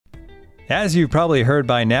As you've probably heard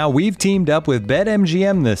by now, we've teamed up with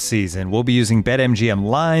BetMGM this season. We'll be using BetMGM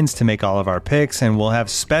lines to make all of our picks, and we'll have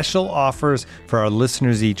special offers for our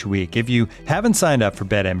listeners each week. If you haven't signed up for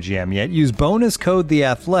BetMGM yet, use bonus code The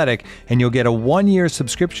Athletic, and you'll get a 1-year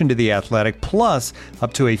subscription to The Athletic, plus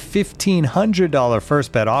up to a $1,500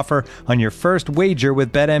 first bet offer on your first wager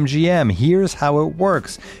with BetMGM. Here's how it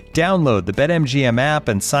works. Download the BetMGM app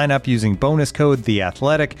and sign up using bonus code The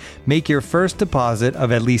Athletic. Make your first deposit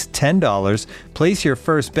of at least $10. Place your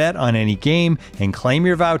first bet on any game and claim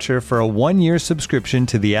your voucher for a 1-year subscription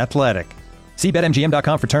to The Athletic. See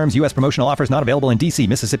BetMGM.com for terms. U.S. promotional offers not available in D.C.,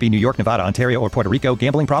 Mississippi, New York, Nevada, Ontario, or Puerto Rico.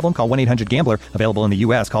 Gambling problem? Call 1-800-GAMBLER. Available in the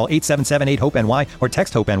U.S. Call 877-8-HOPE-NY or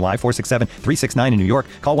text HOPE-NY 467-369 in New York.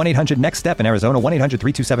 Call 1-800-NEXT-STEP in Arizona.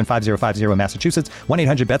 1-800-327-5050 in Massachusetts.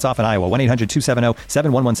 1-800-BETS-OFF in Iowa.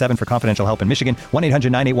 1-800-270-7117 for confidential help in Michigan.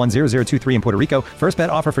 1-800-981-0023 in Puerto Rico. First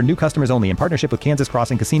bet offer for new customers only in partnership with Kansas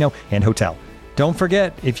Crossing Casino and Hotel. Don't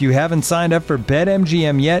forget, if you haven't signed up for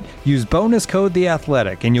BetMGM yet, use bonus code The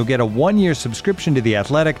Athletic, and you'll get a 1-year subscription to The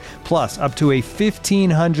Athletic, plus up to a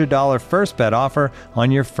 $1,500 first bet offer on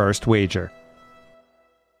your first wager.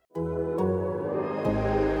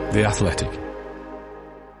 The Athletic.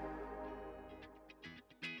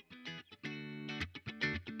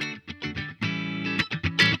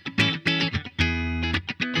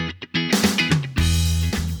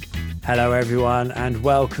 Hello everyone, and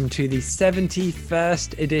welcome to the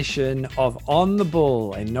 71st edition of On the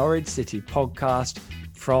Ball, a Norwich City podcast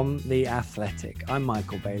from The Athletic. I'm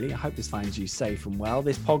Michael Bailey. I hope this finds you safe and well.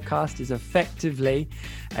 This podcast is effectively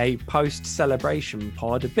a post-celebration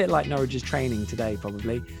pod, a bit like Norwich's training today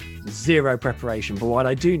probably. Zero preparation, but what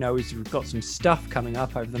I do know is we've got some stuff coming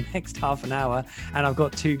up over the next half an hour, and I've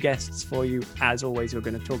got two guests for you, as always, who are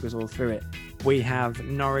going to talk us all through it. We have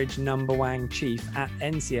Norwich number one chief at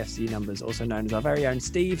NCFC Numbers, also known as our very own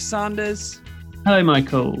Steve Sanders. Hello,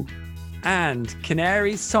 Michael. And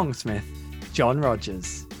Canaries songsmith, John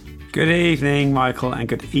Rogers. Good evening, Michael, and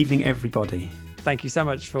good evening, everybody. Thank you so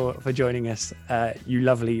much for joining us, you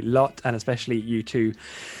lovely lot, and especially you two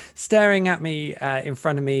staring at me in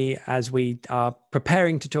front of me as we are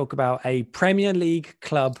preparing to talk about a Premier League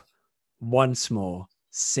club once more,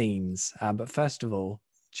 scenes. But first of all,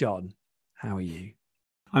 John, how are you?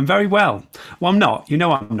 I'm very well. Well, I'm not. You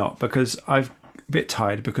know I'm not, because I'm a bit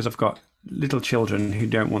tired because I've got little children who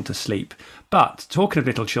don't want to sleep. But talking of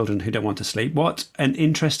little children who don't want to sleep, what an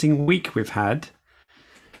interesting week we've had.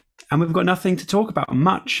 And we've got nothing to talk about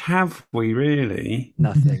much, have we, really?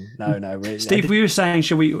 Nothing. No, really. Steve, we were saying,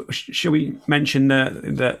 should we mention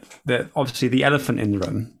the obviously the elephant in the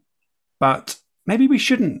room? But maybe we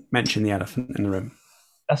shouldn't mention the elephant in the room.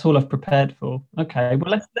 That's all I've prepared for. Okay, well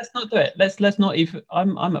let's not do it. Let's not even.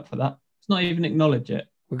 I'm up for that. Let's not even acknowledge it.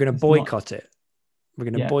 We're going to boycott it. We're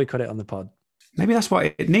going to boycott it on the pod. Maybe that's what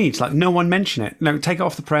it needs. Like, no one mention it. No, take it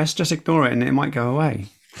off the press. Just ignore it, and it might go away.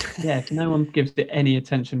 Yeah, if no one gives it any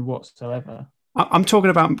attention whatsoever. I'm talking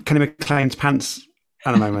about Kenny McLean's pants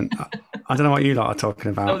at the moment. I don't know what you lot are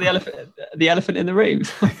talking about. Oh, the elephant in the room.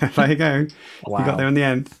 There you go. Wow. You got there in the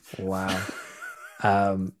end. Wow.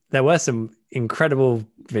 There were some incredible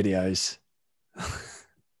videos.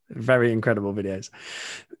 Very incredible videos.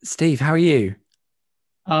 Steve, how are you?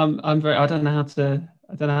 I'm very. I don't know how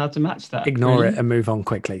to match that. Ignore it and move on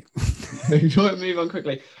quickly. Ignore it, move on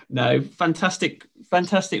quickly. No, fantastic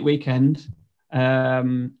weekend.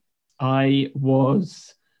 I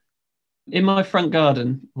was in my front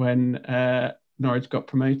garden when Norwich got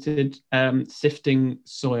promoted, sifting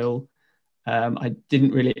soil. I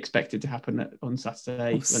didn't really expect it to happen on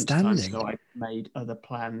Saturday lunchtime, so I made other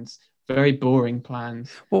plans. Very boring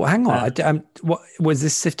plans. Well, hang on. What was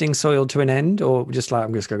this sifting soil to an end, or just like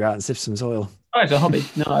I'm just going to go out and sift some soil? Oh, it's a hobby.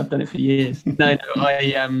 No, I've done it for years. No,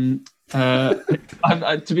 to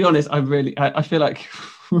be honest, I feel like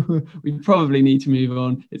we probably need to move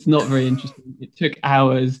on. It's not very interesting. It took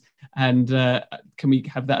hours, and can we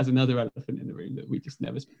have that as another elephant in the room that we just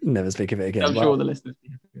never speak of it again? I'm sure the listeners will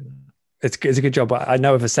be happy with that. It's a good job, but I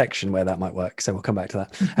know of a section where that might work, so we'll come back to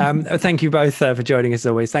that. Thank you both for joining us as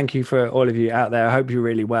always. Thank you for all of you out there. I hope you're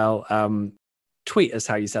really well. Tweet us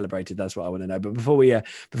how you celebrated. That's what I want to know. But before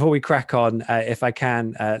we crack on, if I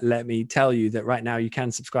can, let me tell you that right now you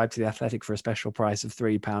can subscribe to The Athletic for a special price of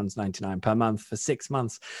 £3.99 per month for 6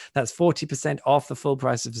 months. That's 40% off the full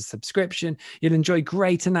price of the subscription. You'll enjoy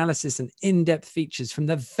great analysis and in-depth features from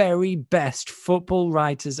the very best football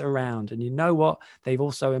writers around. And you know what? They've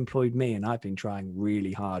also employed me, and I've been trying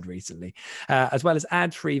really hard recently, as well as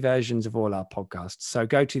ad-free versions of all our podcasts. So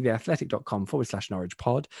go to theathletic.com/Norwich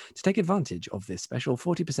pod to take advantage of this this special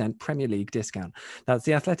 40% Premier League discount. That's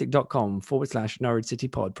theathletic.com/Norwich City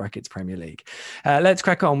Pod (Premier League). Let's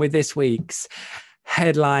crack on with this week's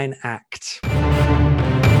headline act.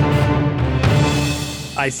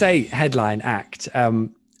 I say headline act.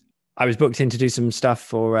 I was booked in to do some stuff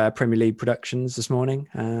for Premier League productions this morning.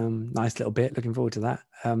 Nice little bit. Looking forward to that.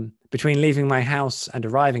 Between leaving my house and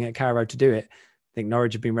arriving at Carrow Road to do it, I think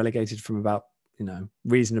Norwich have been relegated from about,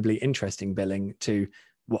 reasonably interesting billing to,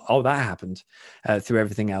 that happened through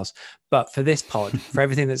everything else. But for this pod, for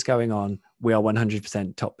everything that's going on, we are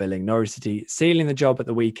 100% top billing. Norwich City sealing the job at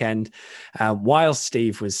the weekend while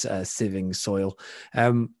Steve was sieving soil.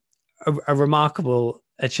 A remarkable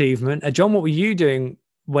achievement. John, what were you doing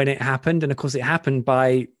when it happened? And of course, it happened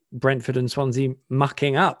by Brentford and Swansea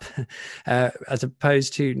mucking up as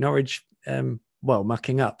opposed to Norwich,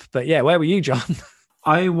 mucking up. But yeah, where were you, John?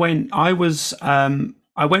 I went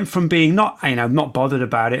from being not bothered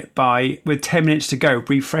about it with 10 minutes to go,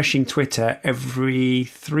 refreshing Twitter every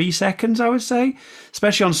 3 seconds, I would say,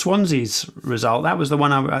 especially on Swansea's result. That was the one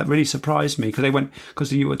that really surprised me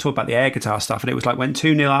because you were talking about the air guitar stuff, and it was like went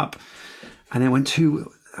 2-0 up and then went 2-1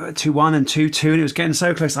 and 2-2, and it was getting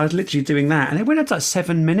so close. I was literally doing that, and it went up to like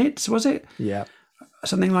 7 minutes, was it? Yeah.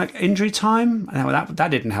 Something like injury time. That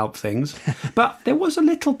didn't help things. But there was a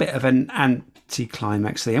little bit of an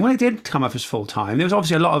anti-climax there. And when it did come up as full time, there was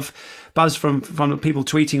obviously a lot of buzz from people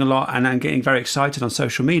tweeting a lot and getting very excited on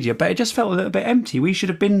social media. But it just felt a little bit empty. We should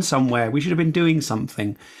have been somewhere. We should have been doing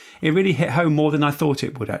something. It really hit home more than I thought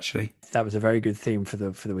it would, actually. That was a very good theme for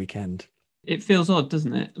the weekend. It feels odd,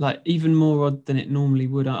 doesn't it? Like even more odd than it normally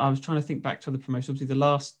would. I was trying to think back to the promotion. Obviously, the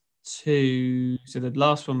last two. So the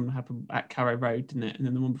last one happened at Carrow Road, didn't it? And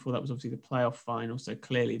then the one before that was obviously the playoff final. So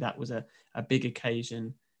clearly that was a big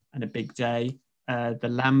occasion and a big day. The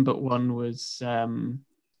Lambert one was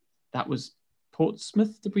that was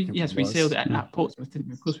Portsmouth. Did we? Yes, we sealed it at Portsmouth, didn't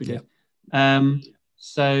we? Of course we did. Yeah.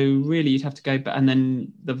 So really, you'd have to go back, and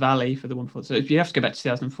then the Valley for the one before. So you have to go back to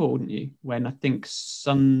 2004, wouldn't you? When I think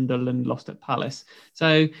Sunderland lost at Palace.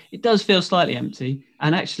 So it does feel slightly empty.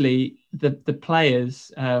 And actually, the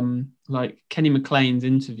players, like Kenny McLean's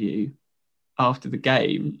interview after the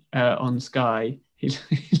game on Sky, he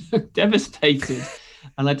looked devastated.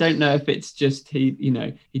 And I don't know if it's just he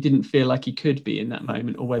didn't feel like he could be in that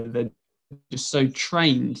moment, or whether they're just so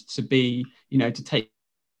trained to be, to take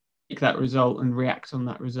that result and react on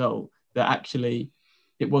that result, that actually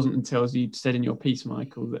it wasn't until, as you said in your piece,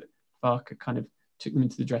 Michael, that Farke kind of took them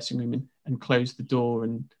into the dressing room and closed the door,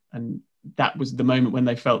 and that was the moment when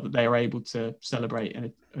they felt that they were able to celebrate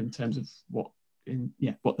in terms of what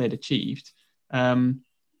they'd achieved. But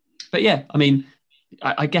yeah, I mean,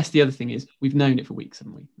 I guess the other thing is we've known it for weeks,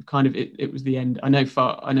 haven't we? Kind of it was the end. I know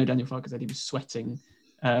Daniel Farke said he was sweating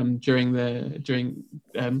during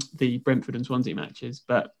the Brentford and Swansea matches,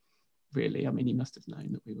 but really, I mean, he must have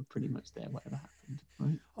known that we were pretty much there, whatever happened,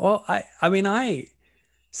 right? Well,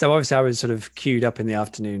 so obviously I was sort of queued up in the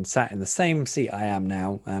afternoon, sat in the same seat I am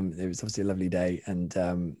now. It was obviously a lovely day, and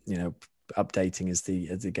updating as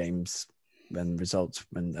the games and results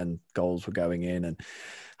and goals were going in, and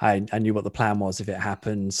I knew what the plan was if it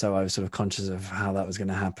happened, so I was sort of conscious of how that was going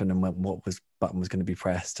to happen and what button was going to be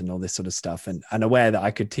pressed and all this sort of stuff, and aware that I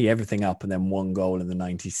could tee everything up, and then one goal in the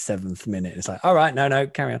 97th minute. It's like, all right, no,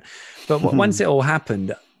 carry on. But once it all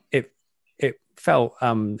happened, it felt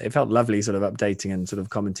lovely, sort of updating and sort of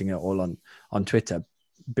commenting it all on Twitter,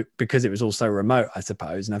 because it was all so remote, I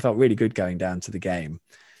suppose, and I felt really good going down to the game.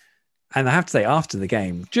 And I have to say, after the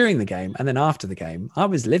game, during the game, and then after the game, I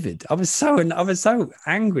was livid. I was so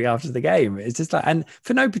angry after the game. It's just like, and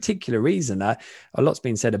for no particular reason. A lot's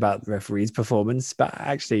been said about the referee's performance, but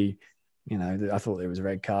actually, I thought it was a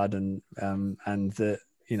red card, and the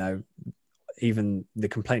even the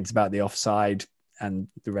complaints about the offside and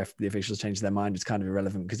the officials changed their mind is kind of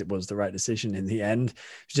irrelevant, because it was the right decision in the end.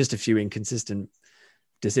 It's just a few inconsistent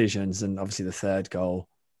decisions, and obviously the third goal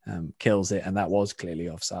kills it, and that was clearly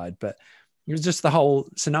offside. But it was just the whole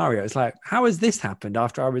scenario. It's like, how has this happened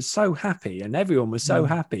after I was so happy and everyone was so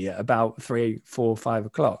happy at about 3, 4, 5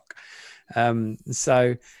 o'clock?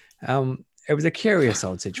 It was a curious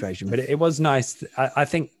old situation, but it was nice. I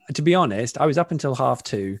think, to be honest, I was up until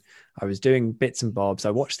 2:30. I was doing bits and bobs.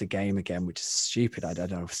 I watched the game again, which is stupid. I still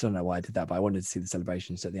don't know why I did that, but I wanted to see the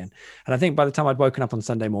celebrations at the end. And I think by the time I'd woken up on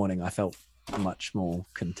Sunday morning, I felt much more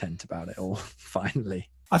content about it all, finally.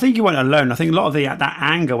 I think you weren't alone. I think a lot of that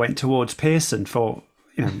anger went towards Pearson for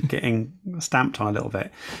getting stamped on a little bit,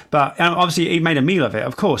 but obviously he made a meal of it,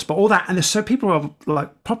 of course. But all that, and there's so people are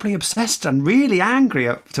like properly obsessed and really angry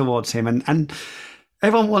towards him, and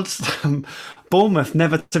everyone wants Bournemouth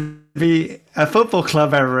never to be a football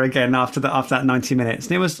club ever again after that 90 minutes.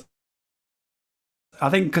 And it was, I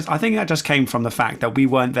think that just came from the fact that we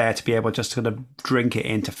weren't there to be able just to kind of drink it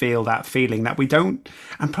in, to feel that feeling that we don't,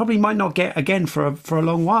 and probably might not get again for a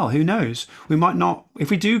long while. Who knows? We might not, if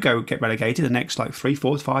we do get relegated the next 3,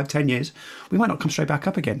 4, 5, 10 years, we might not come straight back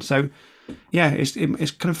up again. So yeah,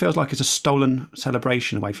 it kind of feels like it's a stolen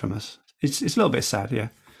celebration away from us. It's a little bit sad, yeah.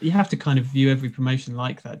 You have to kind of view every promotion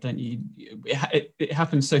like that, don't you? It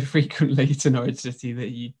happens so frequently to Norwich City that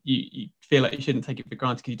you feel like you shouldn't take it for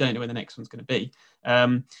granted because you don't know where the next one's going to be.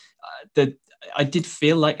 I did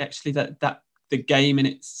feel like actually that the game in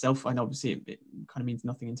itself, and obviously it kind of means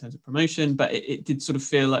nothing in terms of promotion, but it did sort of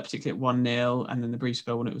feel like, particularly at 1-0 and then the brief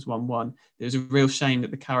spell when it was 1-1, there was a real shame that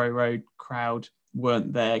the Carrow Road crowd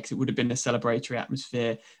weren't there, because it would have been a celebratory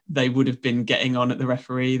atmosphere. They would have been getting on at the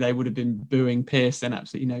referee. They would have been booing Pearson,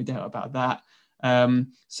 absolutely no doubt about that.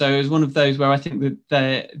 So it was one of those where I think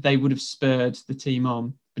that they would have spurred the team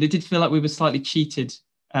on, but it did feel like we were slightly cheated.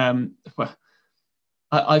 I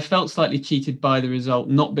felt slightly cheated by the result,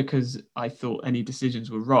 not because I thought any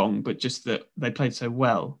decisions were wrong, but just that they played so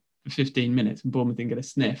well for 15 minutes and Bournemouth didn't get a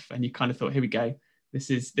sniff, and you kind of thought, here we go, this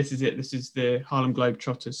is it. This is the Harlem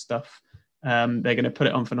Globetrotters stuff. They're going to put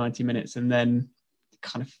it on for 90 minutes, and then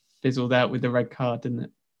kind of fizzled out with the red card, didn't it?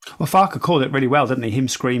 Well, Farke called it really well, didn't he? Him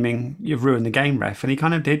screaming, "You've ruined the game, ref," and he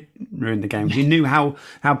kind of did ruin the game. He knew how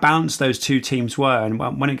balanced those two teams were, and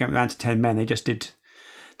when it came down to 10 men, they just did.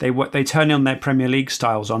 They turned on their Premier League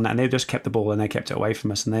styles on that, and they just kept the ball and they kept it away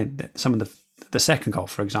from us. And some of the second goal,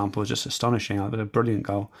 for example, was just astonishing. It was a brilliant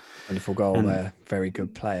goal. Wonderful goal there. Very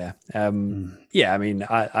good player. Yeah, I mean,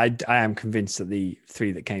 I am convinced that the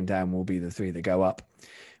 3 that came down will be the 3 that go up,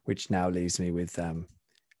 which now leaves me with a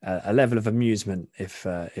level of amusement if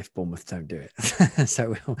Bournemouth don't do it.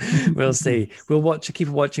 So we'll see. We'll keep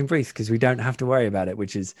watching brief, because we don't have to worry about it,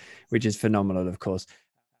 which is phenomenal, of course.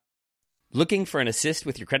 Looking for an assist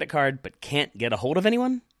with your credit card but can't get a hold of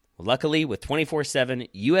anyone? Luckily, with 24/7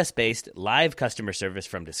 US-based live customer service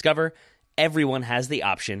from Discover, everyone has the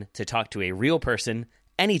option to talk to a real person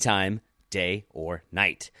anytime, day or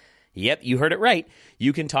night. Yep, you heard it right.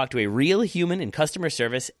 You can talk to a real human in customer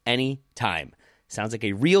service anytime. Sounds like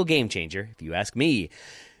a real game changer, if you ask me.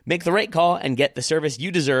 Make the right call and get the service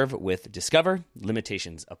you deserve with Discover.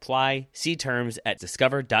 Limitations apply. See terms at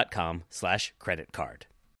discover.com/creditcard.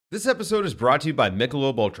 This episode is brought to you by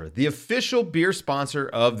Michelob Ultra, the official beer sponsor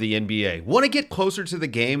of the NBA. Want to get closer to the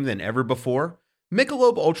game than ever before?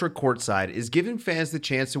 Michelob Ultra Courtside is giving fans the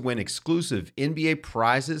chance to win exclusive NBA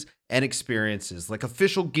prizes and experiences like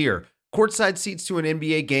official gear, courtside seats to an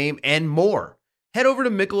NBA game, and more. Head over to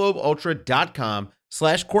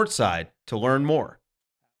MichelobUltra.com/courtside to learn more.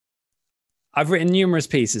 I've written numerous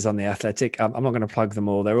pieces on The Athletic. I'm not going to plug them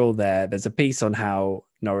all. They're all there. There's a piece on how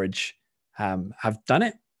Norwich have done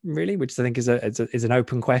it, really, which I think is an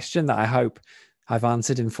open question that I hope I've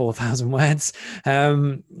answered in 4,000 words.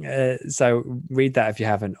 So read that if you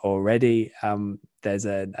haven't already. There's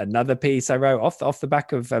another piece I wrote off the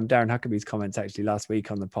back of Darren Huckabee's comments actually last week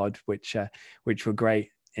on the pod, which were great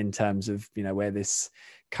in terms of, where this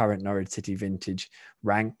current Norwich City vintage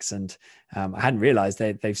ranks. And I hadn't realized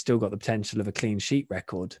they've still got the potential of a clean sheet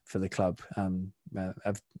record for the club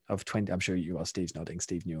of 20. I'm sure Steve's nodding.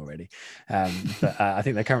 Steve knew already. But I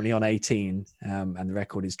think they're currently on 18 and the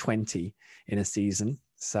record is 20 in a season.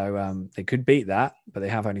 So they could beat that, but they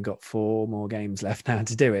have only got 4 more games left now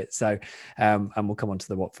to do it. So, and we'll come on to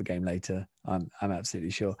the Watford game later. I'm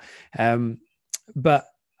absolutely sure. But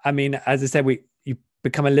I mean, as I said, you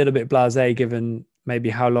become a little bit blasé given maybe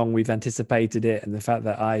how long we've anticipated it, and the fact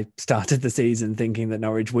that I started the season thinking that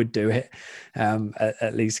Norwich would do it,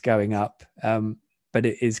 at least going up. But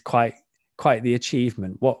it is quite the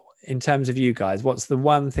achievement. What, in terms of you guys, what's the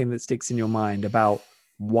one thing that sticks in your mind about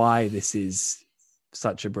why this is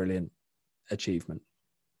such a brilliant achievement?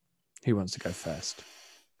 Who wants to go first?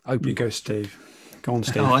 You go, Steve. Go on,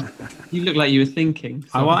 Steve. Oh, you look like you were thinking.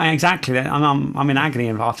 So. Exactly. I'm in agony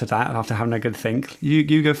after that, after having a good think.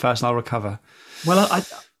 You go first and I'll recover. Well,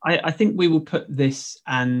 I think we will put this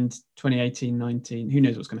and 2018-19, who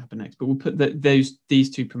knows what's going to happen next, but we'll put these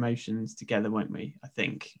 2 promotions together, won't we? I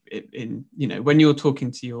think when you're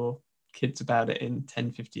talking to your kids about it in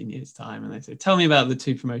 10, 15 years time and they say, tell me about the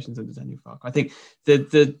 2 promotions under Daniel Farke. I think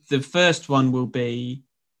the first one will be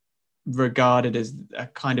regarded as a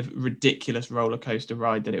kind of ridiculous roller coaster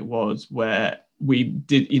ride that it was, where we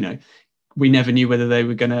never knew whether they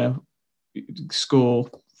were going to score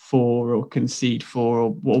 4 or concede 4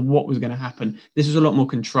 or what was going to happen. This was a lot more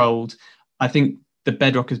controlled. I think the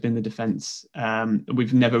bedrock has been the defence.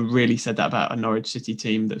 We've never really said that about a Norwich City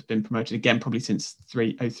team that's been promoted again, probably since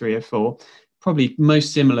 03-04. Probably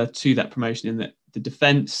most similar to that promotion in that the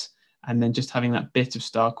defence and then just having that bit of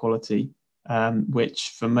star quality,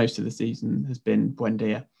 which for most of the season has been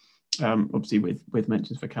Buendia. Obviously with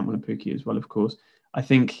mentions for Cantwell and Pukki as well, of course. I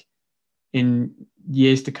think in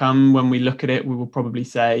years to come, when we look at it, we will probably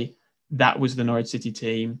say that was the Norwich City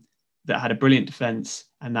team that had a brilliant defence,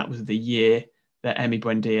 and that was the year that Emi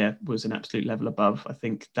Buendia was an absolute level above. I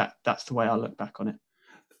think that's the way I look back on it.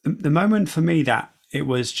 The moment for me that it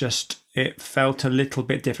was just, it felt a little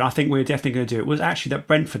bit different. I think we were definitely going to do it. Was actually that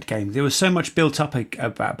Brentford game. There was so much built up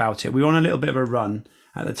about it. We were on a little bit of a run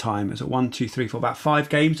at the time. It was 1, 2, 3, 4, about 5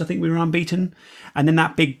 games. I think we were unbeaten. And then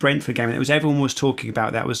that big Brentford game, everyone was talking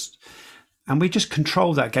about that and we just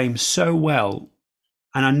controlled that game so well.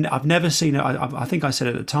 And I've never seen it. I think I said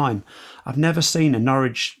at the time, I've never seen a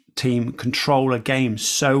Norwich team control a game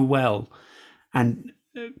so well and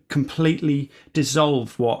completely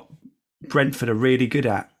dissolve what Brentford are really good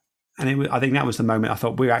at. And I think that was the moment I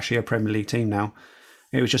thought we're actually a Premier League team now.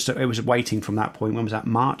 It was waiting from that point. When was that?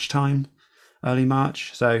 March time, early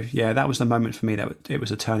March. So yeah, that was the moment for me that it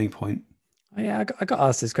was a turning point. Yeah, I got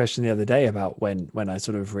asked this question the other day about when I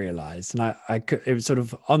sort of realised, and it was sort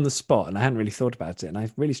of on the spot, and I hadn't really thought about it, and I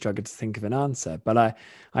really struggled to think of an answer. But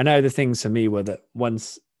I know the things for me were that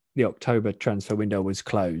once the October transfer window was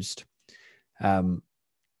closed, my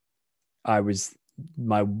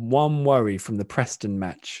one worry from the Preston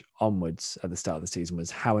match onwards at the start of the season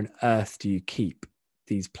was how on earth do you keep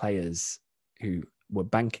these players who were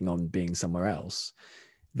banking on being somewhere else,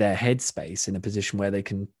 their headspace in a position where they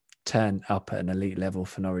can turn up at an elite level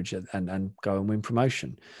for Norwich and go and win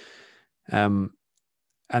promotion. And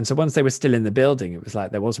so once they were still in the building, it was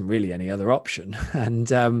like there wasn't really any other option.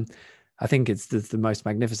 And I think it's the most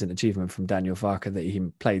magnificent achievement from Daniel Farke that he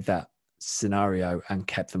played that scenario and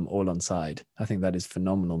kept them all on side. I think that is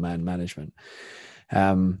phenomenal man management.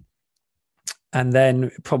 And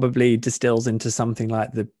then probably distills into something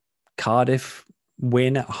like the Cardiff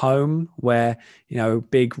win at home, where,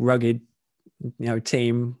 big rugged,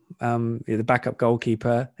 team, the backup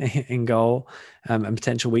goalkeeper in goal, and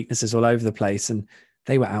potential weaknesses all over the place. And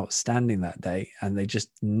they were outstanding that day, and they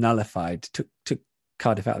just nullified, took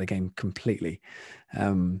Cardiff out of the game completely.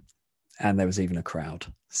 And there was even a crowd.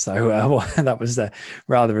 So that was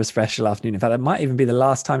rather a special afternoon. In fact, it might even be the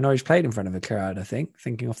last time Norwich played in front of a crowd, I think,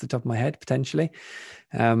 thinking off the top of my head, potentially.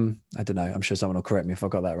 I don't know. I'm sure someone will correct me if I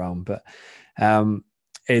got that wrong, but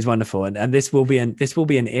it is wonderful. And this will be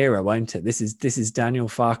an era, won't it? This is Daniel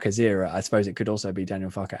Farke's era. I suppose it could also be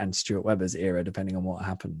Daniel Farke and Stuart Webber's era, depending on what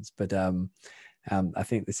happens. But I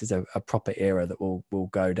think this is a proper era that will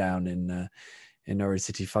go down in Norwich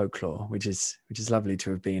City folklore, which is lovely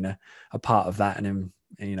to have been a part of that, and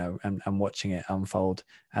watching it unfold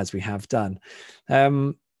as we have done.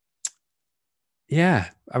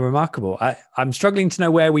 Remarkable. I'm struggling to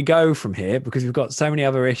know where we go from here, because we've got so many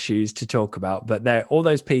other issues to talk about, but all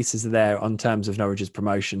those pieces are there on terms of Norwich's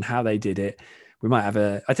promotion, how they did it. We might have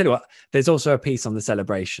I tell you what, there's also a piece on the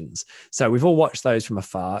celebrations. So we've all watched those from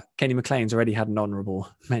afar. Kenny McLean's already had an honourable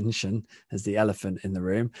mention as the elephant in the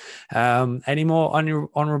room. Any more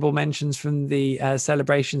honourable mentions from the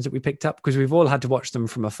celebrations that we picked up? Because we've all had to watch them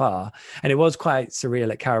from afar. And it was quite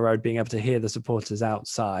surreal at Carrow Road, being able to hear the supporters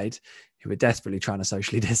outside, who were desperately trying to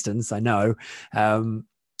socially distance, I know,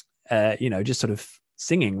 just sort of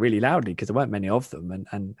singing really loudly, because there weren't many of them,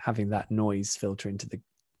 and having that noise filter into the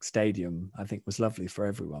stadium, I think, was lovely for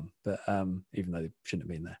everyone. But even though they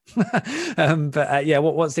shouldn't have been there.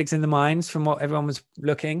 What sticks in the minds from what everyone was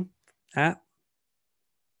looking at?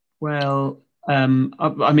 Well,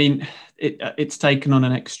 I mean, it's taken on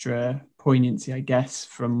an extra poignancy, I guess,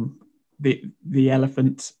 from the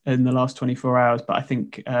elephant in the last 24 hours. But I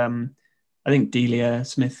think Delia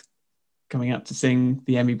Smith coming up to sing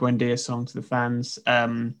the Emi Buendia song to the fans.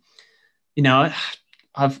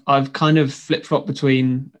 I've kind of flip-flopped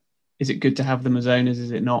between, is it good to have them as owners,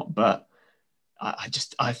 is it not? But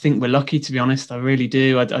I think we're lucky, to be honest. I really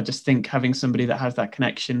do. I just think having somebody that has that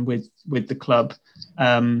connection with the club,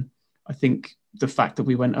 I think the fact that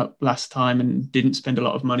we went up last time and didn't spend a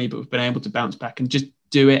lot of money, but we've been able to bounce back and just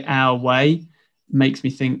do it our way, makes me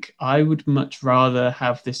think I would much rather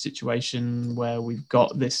have this situation where we've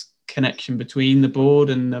got this connection between the board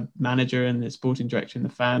and the manager and the sporting director and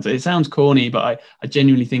the fans. It sounds corny, but I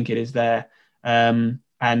genuinely think it is there. That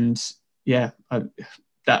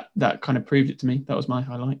kind of proved it to me. That was my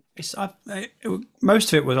highlight.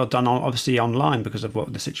 Most of it was done obviously online because of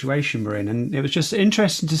what the situation we're in, and it was just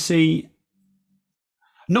interesting to see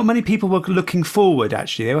not many people were looking forward.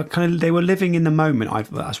 Actually, they were living in the moment.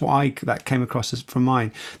 That came across as from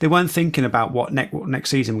mine. They weren't thinking about what next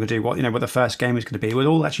season we're going to do, what the first game is going to be. We're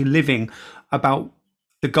all actually living about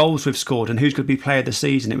the goals we've scored and who's going to be player of the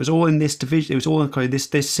season. It was all in this division. It was all in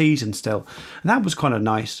this season still, and that was kind of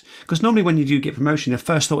nice, because normally when you do get promotion, the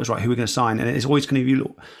first thought is, right, who we're going to sign, and it's always going to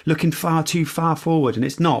be looking far too far forward, and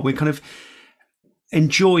it's not. We're kind of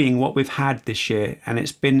enjoying what we've had this year, and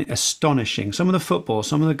it's been astonishing. Some of the football,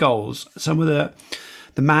 some of the goals, some of the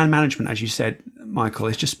man management, as you said, Michael,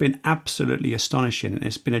 it's just been absolutely astonishing, and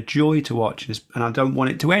it's been a joy to watch, and I don't want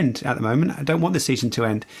it to end at the moment. I don't want the season to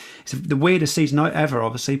end. It's the weirdest season ever,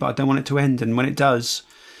 obviously, but I don't want it to end, and when it does,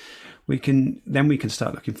 we can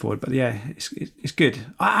start looking forward. But yeah, it's good.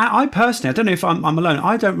 I personally, I don't know if I'm alone.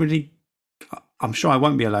 I'm sure I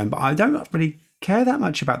won't be alone, but I don't really care that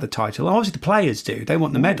much about the title. Obviously the players do, they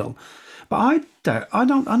want the medal, but I'm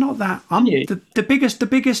not that. I'm the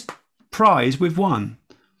biggest prize we've won,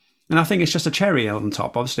 and I think it's just a cherry on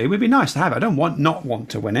top. Obviously it would be nice to have it. I don't not want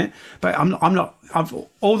to win it, but I'm not.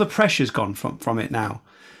 All the pressure's gone from it now,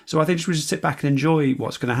 so I think we should sit back and enjoy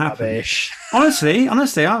what's going to happen. Rubbish. honestly I'm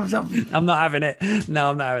not having it. No,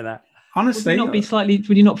 I'm not having that. Honestly,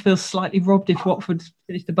 would you not feel slightly robbed if Watford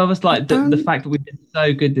finished above us? Like the fact that we've been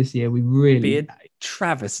so good this year, we really be a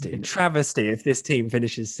travesty if this team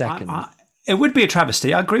finishes second. It would be a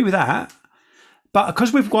travesty. I agree with that, but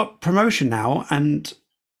because we've got promotion now, and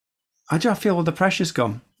I just feel the pressure's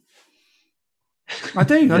gone. I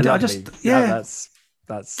do. I just that's.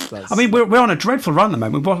 I mean, we're on a dreadful run at the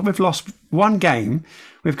moment. We've lost one game.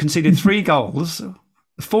 We've conceded 3 goals.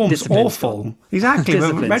 The form's awful. Exactly.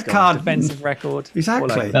 Red card. Defensive record.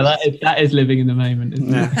 Exactly. So that is living in the moment,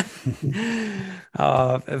 isn't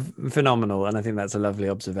it? Phenomenal. And I think that's a lovely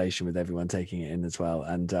observation with everyone taking it in as well.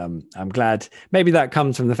 And I'm glad maybe that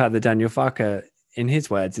comes from the fact that Daniel Farke, in his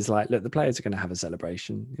words, is like, look, the players are going to have a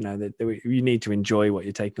celebration. You need to enjoy what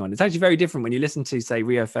you're taking on. It's actually very different when you listen to, say,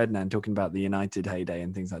 Rio Ferdinand talking about the United heyday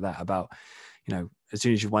and things like that, about, as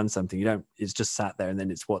soon as you've won something, it's just sat there and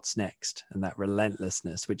then it's what's next, and that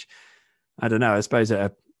relentlessness, which I don't know, I suppose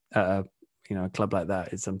at a club like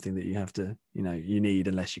that is something that you have to, you need,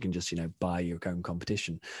 unless you can just, buy your own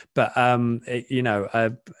competition. But,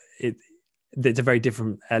 it's a very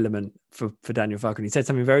different element for Daniel Farke. And he said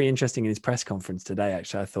something very interesting in his press conference today,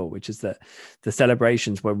 actually, I thought, which is that the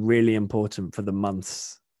celebrations were really important for the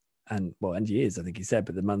months and years, I think he said,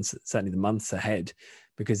 but certainly the months ahead,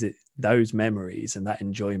 because those memories and that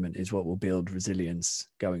enjoyment is what will build resilience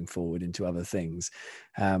going forward into other things.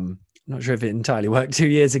 Not sure if it entirely worked 2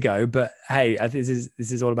 years ago, but hey, I think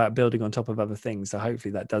this is all about building on top of other things. So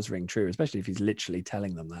hopefully that does ring true, especially if he's literally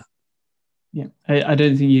telling them that. Yeah, I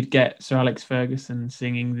don't think you'd get Sir Alex Ferguson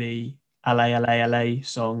singing the LA, LA, LA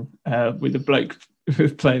song with a bloke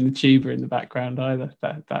playing the tuba in the background either.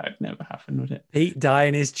 That would never happen, would it? Pete Dye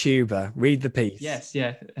and his tuba. Read the piece. Yes,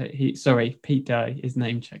 yeah. Pete Dye is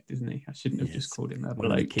name checked, isn't he? I shouldn't have just called him a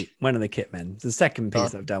bloke. One of the kit men. The second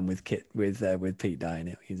piece I've done with Pete Dye in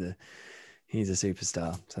it. He's a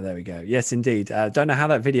superstar. So there we go. Yes, indeed. Don't know how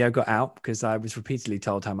that video got out, because I was repeatedly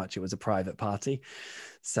told how much it was a private party.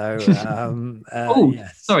 So,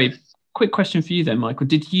 yes. Sorry. Quick question for you then, Michael.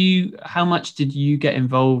 How much did you get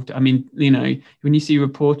involved? I mean, when you see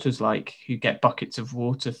reporters who get buckets of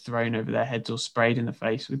water thrown over their heads or sprayed in the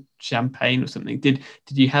face with champagne or something, did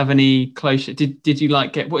you have any closure? Did you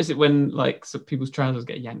get, what is it when people's trousers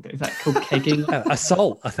get yanked? Is that called kegging?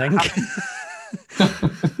 Assault, I think.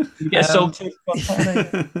 You get assaulted.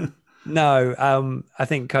 No, I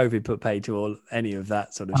think COVID put paid to any of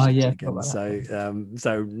that sort of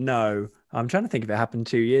So no, I'm trying to think if it happened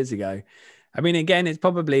 2 years ago. I mean, again, it's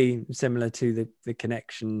probably similar to the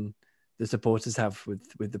connection the supporters have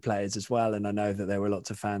with the players as well. And I know that there were lots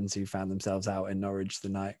of fans who found themselves out in Norwich the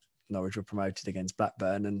night Norwich were promoted against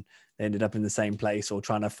Blackburn, and they ended up in the same place, or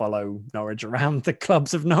trying to follow Norwich around the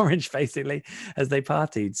clubs of Norwich, basically, as they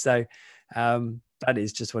partied. So that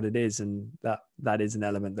is just what it is, and that is an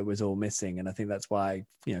element that was all missing. And I think that's why,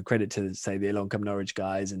 credit to, say, the Along Come Norwich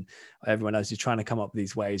guys and everyone else who's trying to come up with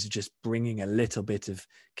these ways of just bringing a little bit of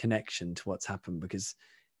connection to what's happened, because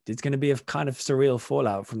it's going to be a kind of surreal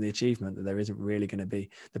fallout from the achievement that there isn't really going to be.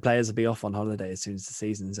 The players will be off on holiday as soon as the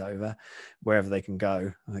season's over, wherever they can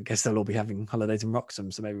go. I guess they'll all be having holidays in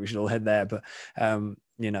Wroxham, so maybe we should all head there. But,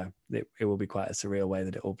 it will be quite a surreal way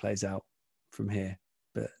that it all plays out from here.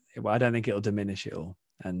 But I don't think it'll diminish it all.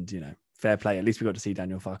 And, fair play. At least we got to see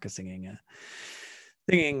Daniel Farke singing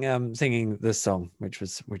the song, which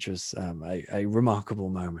was a remarkable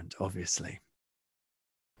moment, obviously.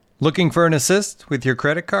 Looking for an assist with your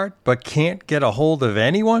credit card, but can't get a hold of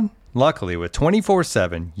anyone? Luckily, with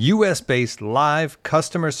 24/7 US-based live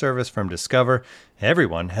customer service from Discover,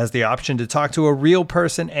 everyone has the option to talk to a real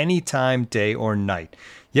person anytime, day or night.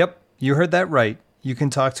 Yep, you heard that right. You can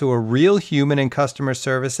talk to a real human in customer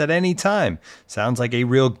service at any time. Sounds like a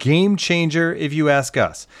real game changer if you ask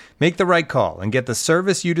us. Make the right call and get the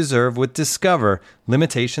service you deserve with Discover.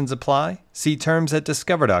 Limitations apply. See terms at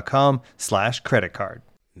discover.com/creditcard.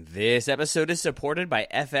 This episode is supported by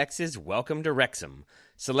FX's Welcome to Wrexham.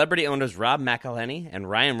 Celebrity owners Rob McElhenney and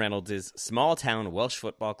Ryan Reynolds' small-town Welsh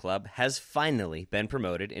football club has finally been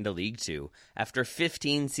promoted into League Two after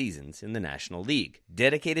 15 seasons in the National League.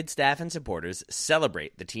 Dedicated staff and supporters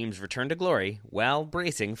celebrate the team's return to glory while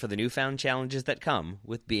bracing for the newfound challenges that come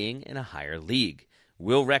with being in a higher league.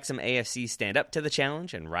 Will Wrexham AFC stand up to the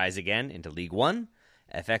challenge and rise again into League One?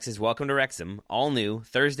 FX's Welcome to Wrexham, all new,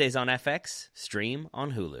 Thursdays on FX, stream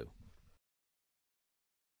on Hulu.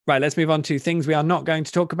 Right, let's move on to things we are not going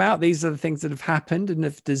to talk about. These are the things that have happened and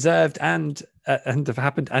have deserved and have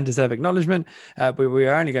happened and deserve acknowledgement. But we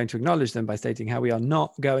are only going to acknowledge them by stating how we are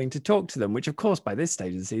not going to talk to them, which, of course, by this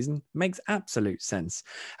stage of the season makes absolute sense.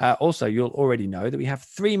 Also, you'll already know that we have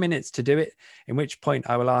 3 minutes to do it, in which point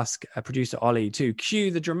I will ask producer Ollie to cue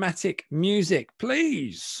the dramatic music,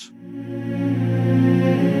 please.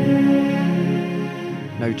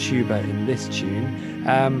 No tuba in this tune.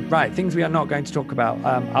 Right, things we are not going to talk about.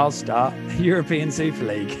 I'll start. European Super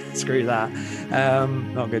League. Screw that.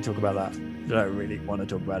 Not going to talk about that. I don't really want to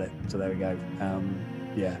talk about it. So there we go.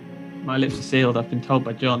 Yeah. My lips are sealed. I've been told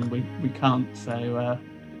by John we can't. So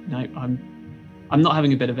no, I'm not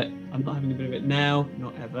having a bit of it. I'm not having a bit of it now.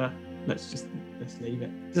 Not ever. Let's leave it.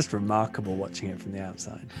 Just remarkable watching it from the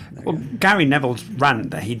outside. Well, Gary Neville's rant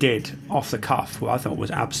that he did off the cuff, well, I thought was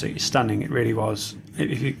absolutely stunning. It really was.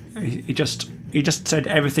 He just said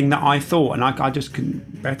everything that I thought, and I just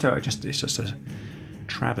couldn't better. It's just a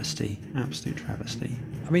travesty, absolute travesty.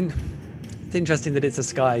 I mean, it's interesting that it's a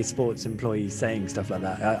Sky Sports employee saying stuff like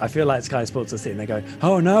that. I feel like Sky Sports are sitting there going,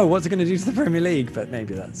 "Oh no, what's it going to do to the Premier League?" But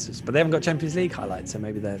maybe that's just. But they haven't got Champions League highlights, so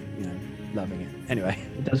maybe they're loving it. Anyway,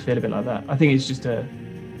 it does feel a bit like that. I think it's just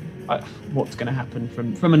what's going to happen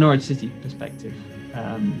from a Norwich City perspective.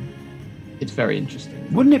 It's very interesting.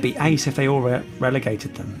 Wouldn't it be ace if they all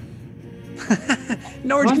relegated them?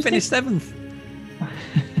 Norwich finished 7th.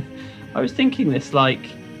 I was thinking this, like,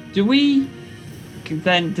 do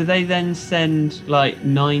they then send like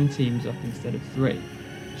 9 teams up instead of 3?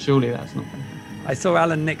 Surely that's not going to happen. I saw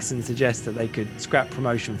Alan Nixon suggest that they could scrap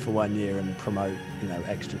promotion for 1 year and promote,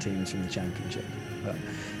 extra teams from the Championship. But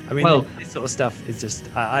I mean, this sort of stuff is just.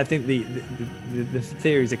 I think the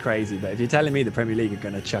theories are crazy, but if you're telling me the Premier League are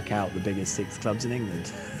going to chuck out the biggest 6 clubs in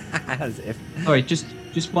England, as if. Sorry, just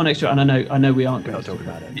one extra, and I know we aren't going to talk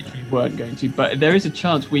about it. Literally weren't going to, but there is a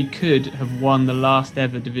chance we could have won the last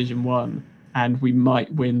ever Division 1. And we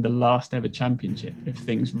might win the last ever championship if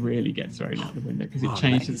things really get thrown out the window, because it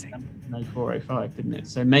changed to 04-05, didn't it?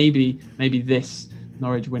 So maybe this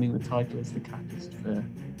Norwich winning the title is the catalyst for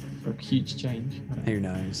a huge change. Who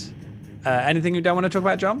knows? Anything you don't want to talk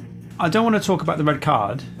about, John? I don't want to talk about the red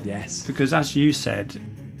card. Yes. Because as you said,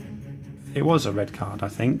 it was a red card, I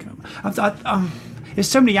think. There's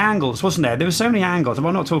so many angles, wasn't there? There were so many angles.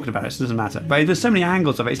 I'm not talking about it, so it doesn't matter. But there's so many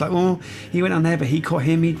angles of it. It's like, oh, he went on there, but he caught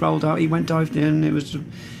him. He rolled out. He dived in. It was.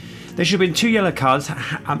 There should have been 2 yellow cards,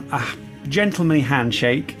 a gentlemanly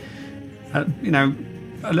handshake, a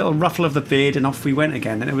little ruffle of the beard, and off we went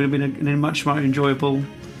again. And it would have been a much more enjoyable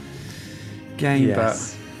game.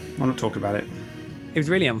 Yes. But I'm not talking about it. It was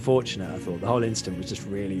really unfortunate. I thought the whole incident was just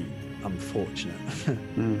really unfortunate.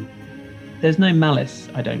 There's no malice,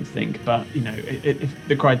 I don't think, but if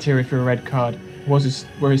the criteria for a red card were his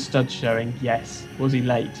studs showing? Yes. Was he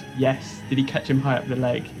late? Yes. Did he catch him high up the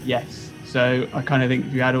leg? Yes. So I kind of think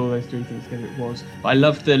if you add all those 3 things together, it was. But I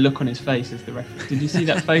loved the look on his face as the referee. Did you see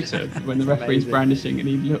that photo when the referee's brandishing and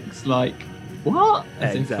he looks like, what?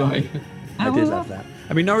 Exactly. I did love that.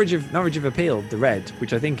 I mean, Norwich have appealed the red,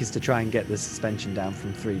 which I think is to try and get the suspension down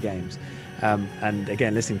from 3 games. And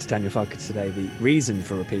again, listening to Daniel Farkas today, the reason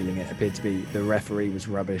for appealing it appeared to be the referee was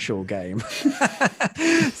rubbish all game.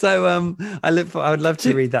 So I would love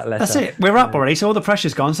to read that letter. That's it. We're up already, so all the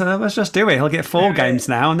pressure's gone. So let's just do it. He'll get 4 games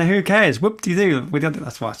now, and then who cares? Whoop-de-doo.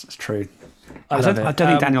 That's true. I don't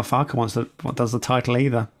think Daniel Farkas does the title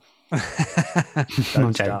either.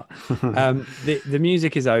 Don't start. The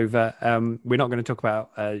music is over. We're not going to talk about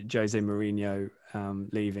Jose Mourinho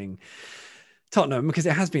leaving Tottenham because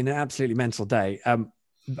it has been an absolutely mental day.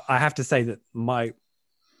 I have to say that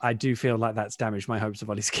I do feel like that's damaged my hopes of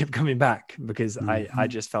Ollie Skip coming back, because I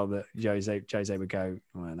just felt that Jose would go,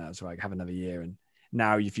 well, no, it's all right, have another year. And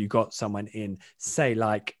now if you got someone in, say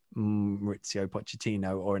like Maurizio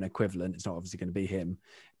Pochettino or an equivalent, it's not obviously going to be him,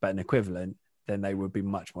 but an equivalent, then they would be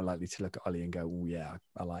much more likely to look at Ollie and go, oh yeah,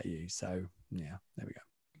 I like you. So yeah, there we go.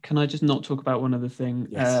 Can I just not talk about one other thing?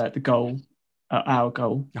 Yes. The goal, our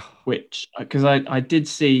goal, which, because I did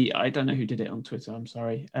see, I don't know who did it on Twitter, I'm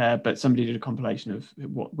sorry, but somebody did a compilation of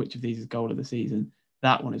which of these is goal of the season.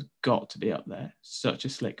 That one has got to be up there. Such a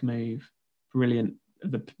slick move. Brilliant.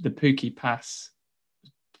 The Pukki pass,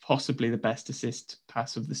 possibly the best assist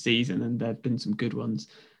pass of the season, and there have been some good ones.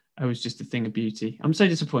 It was just a thing of beauty. I'm so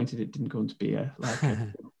disappointed it didn't go on to be a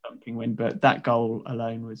something win, but that goal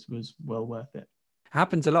alone was well worth it.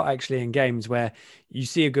 Happens a lot actually in games where you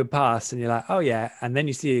see a good pass and you're like, oh yeah, and then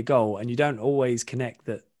you see a goal and you don't always connect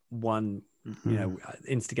that one,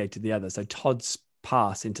 instigated the other. So Todd's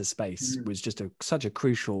pass into space was just such a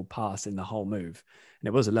crucial pass in the whole move, and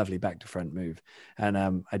it was a lovely back to front move.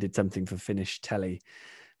 And I did something for Finnish Telly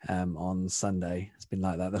on Sunday. It's been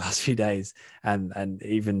like that the last few days, and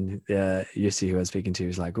even Jussi, who I was speaking to,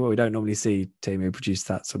 was like, well, we don't normally see Teemu produce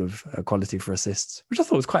that sort of quality for assists, which I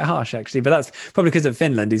thought was quite harsh actually, but that's probably because of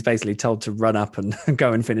Finland. He's basically told to run up and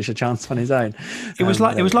go and finish a chance on his own. It was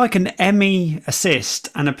like an Emmy assist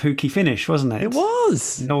and a Pukki finish, wasn't it? It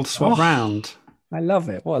was an old swap round. I love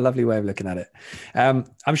it. What a lovely way of looking at it.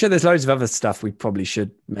 I'm sure there's loads of other stuff we probably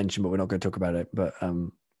should mention, but we're not going to talk about it. But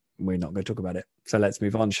we're not going to talk about it. So let's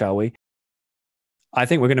move on, shall we? I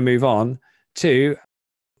think we're going to move on to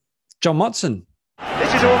John Motson.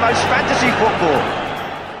 This is almost fantasy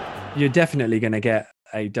football. You're definitely going to get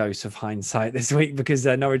a dose of hindsight this week because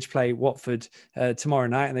Norwich play Watford tomorrow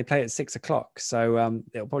night, and they play at 6:00. So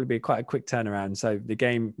it'll probably be quite a quick turnaround. So the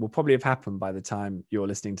game will probably have happened by the time you're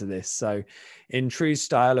listening to this. So in true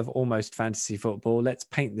style of almost fantasy football, let's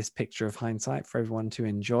paint this picture of hindsight for everyone to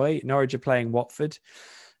enjoy. Norwich are playing Watford.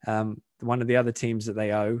 One of the other teams that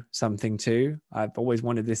they owe something to. I've always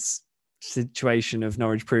wanted this situation of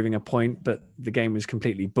Norwich proving a point, but the game was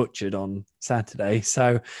completely butchered on Saturday.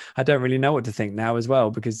 So I don't really know what to think now as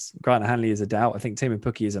well, because Grant Hanley is a doubt. I think Teemu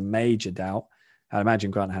Pukki is a major doubt. I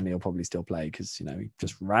imagine Grant Hanley will probably still play because, he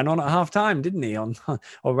just ran on at half time, didn't he? Or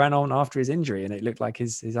ran on after his injury, and it looked like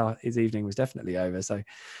his evening was definitely over. So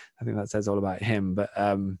I think that says all about him. But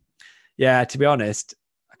yeah, to be honest,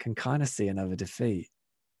 I can kind of see another defeat.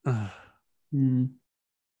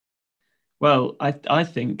 Well, I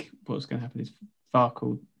think what's going to happen is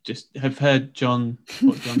Farkle just have heard what John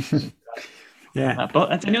said. Yeah.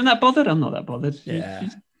 Anyone that bothered? I'm not that bothered. Yeah.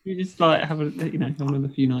 You just like have one of the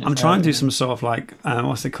few nights. I'm trying to do some sort of like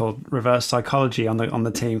what's it called, reverse psychology on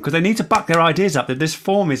the team, because they need to back their ideas up. That this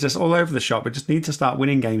form is just all over the shop. We just need to start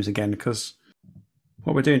winning games again, because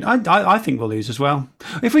what we're doing, I think we'll lose as well.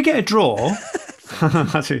 If we get a draw,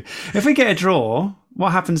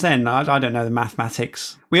 what happens then? I don't know the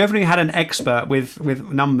mathematics. We only had an expert with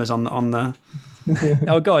numbers on the.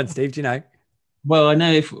 Oh, go on, Steve. Do you know? Well, I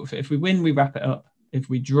know if we win, we wrap it up. If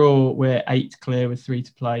we draw, we're 8 clear with 3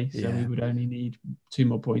 to play, so we would only need 2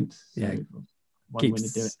 more points. So one win to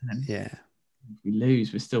do it. And then if we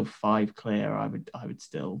lose, we're still 5 clear. I would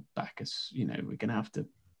still back us. We're gonna have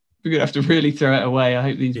to really throw it away. I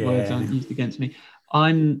hope these words aren't used against me.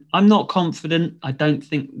 I'm not confident. I don't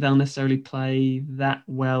think they'll necessarily play that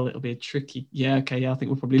well. It'll be a tricky. I think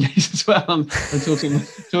we'll probably lose as well. I'm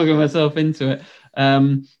talking myself into it.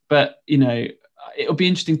 But it'll be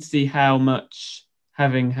interesting to see how much,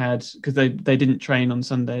 having had, because they didn't train on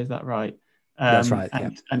Sunday. Is that right? That's right.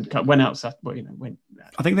 And went outside.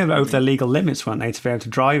 I think they were over their legal limits, weren't they, to be able to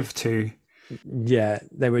drive to. Yeah,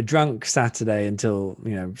 they were drunk Saturday until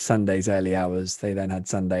Sunday's early hours. They then had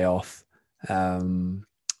Sunday off. Maybe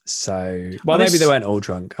they weren't all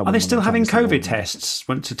drunk. Are they still having COVID tests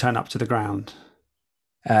to turn up to the ground?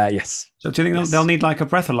 Yes. So do you think they'll need like a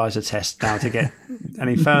breathalyzer test now to get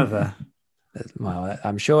any further? Well,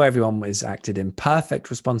 I'm sure everyone was acted in perfect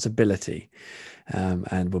responsibility,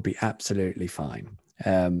 and will be absolutely fine.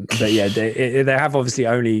 But yeah, they have obviously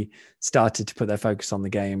only started to put their focus on the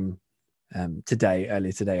game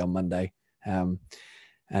earlier today on Monday, and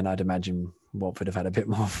I'd imagine Watford have had a bit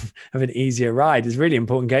more of an easier ride. It's a really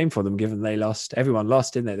important game for them, given they lost. Everyone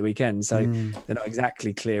lost, didn't they, the weekend? So they're not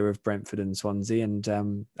exactly clear of Brentford and Swansea,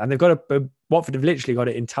 and they've got Watford have literally got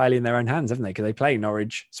it entirely in their own hands, haven't they? Because they play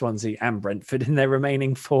Norwich, Swansea, and Brentford in their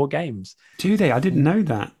remaining 4 games. Do they? I didn't know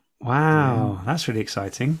that. Wow, that's really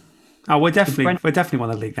exciting. Oh, we're definitely won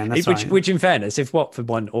the league then. That's right. Which, in fairness, if Watford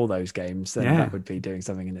won all those games, then that would be doing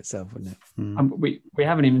something in itself, wouldn't it? We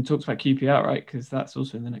haven't even talked about QPR, right? Because that's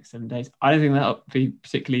also in the next 7 days. I don't think that'll be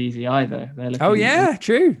particularly easy either.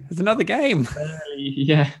 True. There's another game.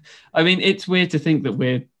 Yeah. I mean, it's weird to think that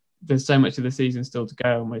we're there's so much of the season still to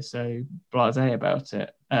go, and we're so blasé about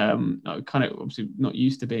it. I'm kind of obviously not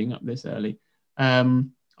used to being up this early.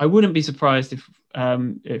 I wouldn't be surprised if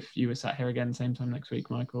you were sat here again same time next week,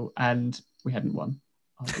 Michael, and we hadn't won.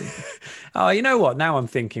 Oh, you know what? Now I'm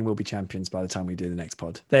thinking we'll be champions by the time we do the next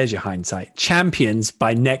pod. There's your hindsight. Champions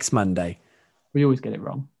by next Monday. We always get it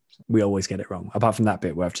wrong. We always get it wrong, apart from that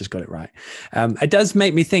bit where I've just got it right. It does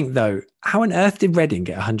make me think, though, how on earth did Reading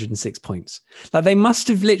get 106 points? Like, they must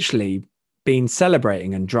have literally been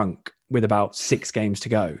celebrating and drunk with about 6 games to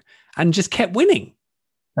go and just kept winning.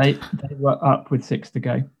 They were up with 6 to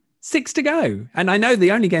go. 6 to go. And I know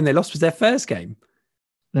the only game they lost was their first game.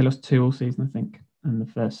 They lost 2 all season, I think. And the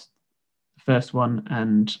first one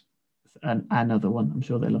and another one. I'm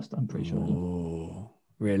sure they lost. I'm pretty sure. Oh,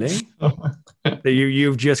 really?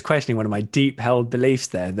 You've just questioning one of my deep held beliefs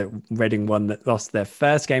there, that Reading won, that lost their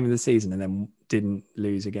first game of the season and then didn't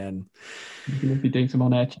lose again. You're going to be doing some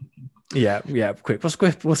on air checking. Yeah, quick.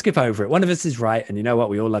 We'll skip over it. One of us is right, and you know what?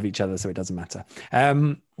 We all love each other, so it doesn't matter.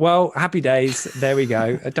 Well, happy days. There we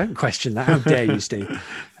go. Don't question that. How dare you, Steve?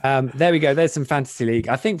 There we go. There's some Fantasy League.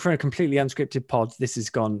 I think for a completely unscripted pod, this has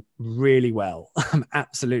gone really well. I'm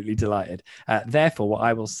absolutely delighted. Therefore, what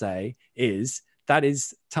I will say is that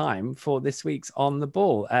is time for this week's On the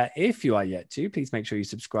Ball. If you are yet to, please make sure you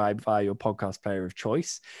subscribe via your podcast player of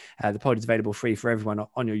choice. The pod is available free for everyone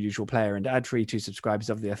on your usual player and ad-free to subscribers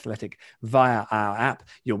of The Athletic via our app.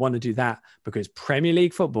 You'll want to do that because Premier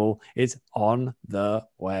League football is on the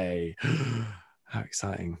way. How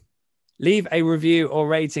exciting. Leave a review or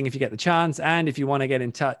rating if you get the chance. And if you want to get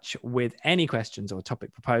in touch with any questions or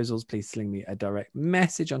topic proposals, please sling me a direct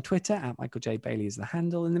message on Twitter at Michael J. Bailey is the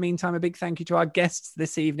handle. In the meantime, a big thank you to our guests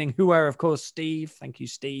this evening, who are, of course, Steve. Thank you,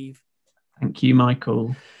 Steve. Thank you,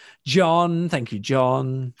 Michael. John. Thank you,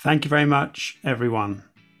 John. Thank you very much, everyone.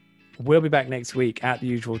 We'll be back next week at the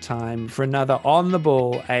usual time for another On the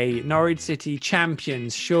Ball, a Norwich City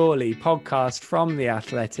Champions Surely podcast from The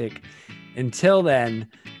Athletic. Until then,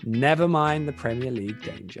 never mind the Premier League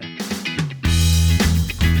danger.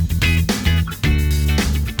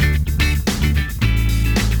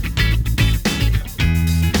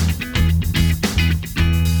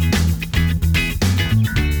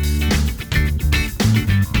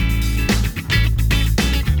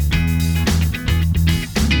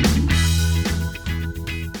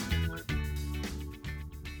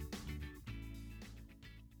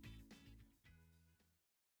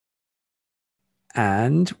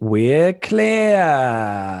 And we're clear.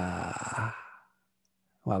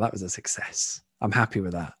 Well, that was a success. I'm happy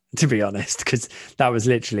with that, to be honest, because that was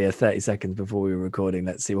literally a 30 seconds before we were recording.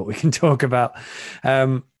 Let's see what we can talk about.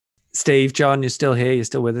 Steve, John, you're still here. You're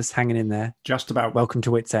still with us, hanging in there. Just about. Welcome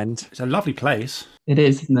to Wits End. It's a lovely place. It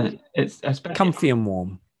is, isn't it? It's especially comfy and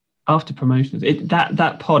warm. After promotions,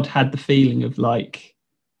 that pod had the feeling of like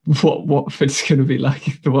what Watford's going to be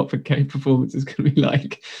like, the Watford game performance is going to be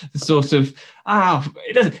like. The sort of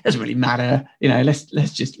it doesn't really matter,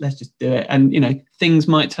 let's just do it, and things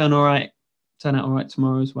might turn out all right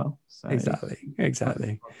tomorrow as well. So exactly. We've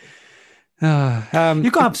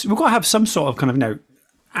got to have some sort of kind of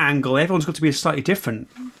angle. Everyone's got to be slightly different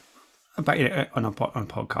about on a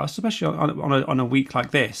podcast, especially on a week like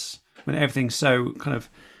this when everything's so kind of.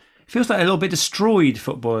 Feels like a little bit destroyed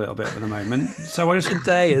football a little bit at the moment. So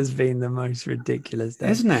today has been the most ridiculous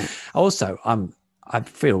day, isn't it? Also, I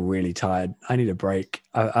feel really tired. I need a break.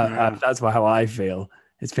 That's how I feel.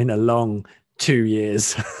 It's been a long 2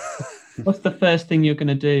 years. What's the first thing you're going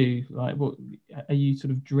to do? Like, what are you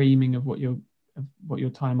sort of dreaming of? What your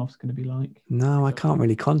time off's going to be like? No, I can't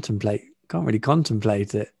really contemplate.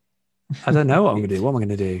 It. I don't know what I'm going to do. What am I going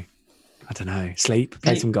to do? I don't know. Sleep,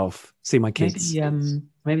 play some golf, see my kids.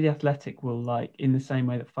 Maybe the Athletic will, like, in the same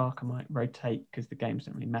way that Farke might rotate because the games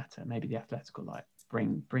don't really matter. Maybe the Athletic will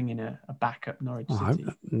bring in a backup Norwich City.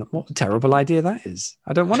 What a terrible idea that is.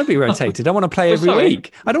 I don't want to be rotated. I want to play every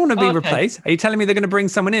week. I don't want to be replaced. Are you telling me they're going to bring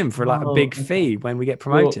someone in for a big fee when we get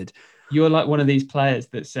promoted? You're like one of these players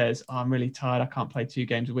that says, I'm really tired, I can't play 2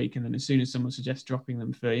 games a week. And then as soon as someone suggests dropping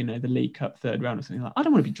them for, the League Cup third round or something, like, I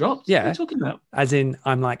don't want to be dropped. Yeah. What are you talking about? As in,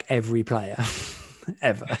 I'm like every player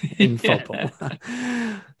ever in football.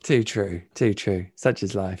 Too true. Such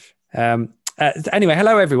is life. Anyway,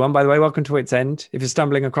 hello, everyone. By the way, welcome to Wits End. If you're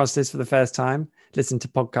stumbling across this for the first time, listen to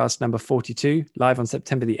podcast number 42, live on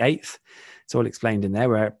September the 8th. It's all explained in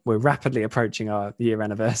there. We're rapidly approaching our year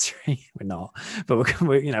anniversary. We're not, but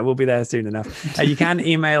we'll be there soon enough. You can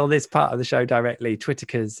email this part of the show directly,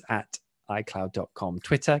 twitterkers@icloud.com,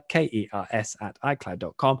 Twitter, KERS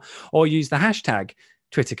 @icloud.com, or use the hashtag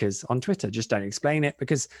Twitterkers on Twitter. Just don't explain it,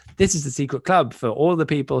 because this is the secret club for all the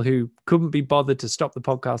people who couldn't be bothered to stop the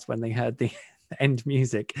podcast when they heard the end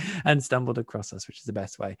music and stumbled across us, which is the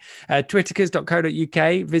best way.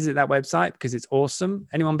 Twitterkers.co.uk. Visit that website because it's awesome.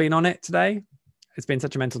 Anyone been on it today? It's been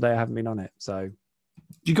such a mental day. I haven't been on it. So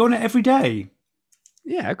Do you go on it every day?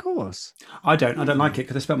 yeah, of course. I don't like it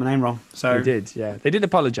because I spelled my name wrong. So They did. Yeah, they did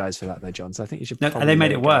apologize for that though, John. So I think you should. No, probably they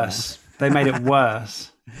made let it go worse. They made it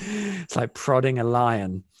worse. now. It's like prodding a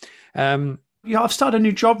lion. Yeah, I've started a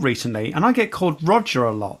new job recently, and I get called Roger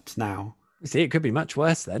a lot now. See, it could be much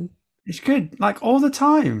worse then. It's good, like all the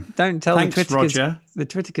time. Don't tell Thanks, the Twitterkers, Roger. the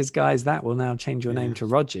Twitterkers guys that will now change your name to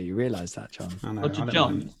Roger. You realise that, John? I know, Roger I don't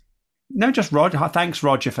John. mind. No, just Roger. Thanks,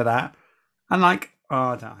 Roger, for that. And like,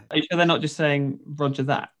 oh, no. Are you sure they're not just saying Roger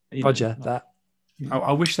that? You know, Roger, that.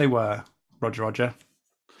 I wish they were Roger.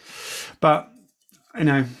 But you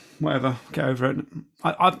know, whatever. Get over it.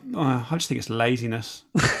 I just think it's laziness.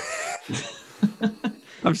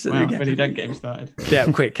 I'm just Wow, really don't get me started.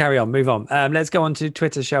 Yeah, quick, carry on, move on. Let's go on to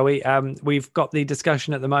Twitter, shall we? We've got the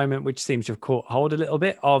discussion at the moment, which seems to have caught hold a little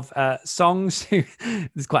bit of songs.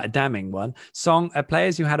 It's quite a damning one.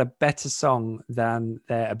 Players who had a better song than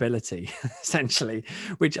their ability, essentially,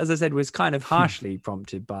 which, as I said, was kind of harshly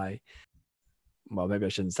prompted by. Well, maybe I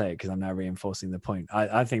shouldn't say it because I'm now reinforcing the point.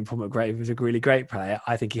 I think Paul McGrave was a really great player.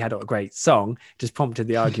 I think he had a great song. It just prompted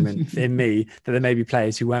the argument in me that there may be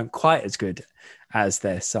players who weren't quite as good as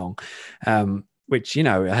their song, which, you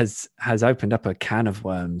know, has opened up a can of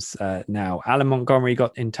worms now. Alan Montgomery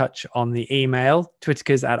got in touch on the email,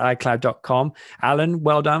 twitterkers@icloud.com. Alan,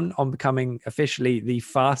 well done on becoming officially the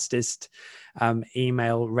fastest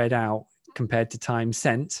email read out compared to time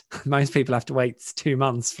sent. Most people have to wait 2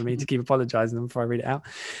 months for me to keep apologizing them before I read it out.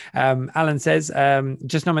 Alan says,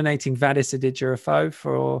 just nominating Vadis Adidjarafoe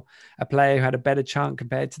for a player who had a better chance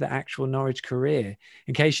compared to the actual Norwich career.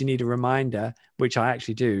 In case you need a reminder, which I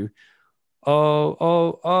actually do. Hang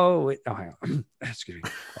on. Excuse me.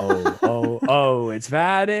 It's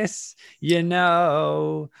Vadis, you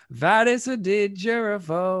know, Vadis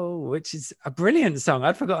Adidjarafoe, which is a brilliant song.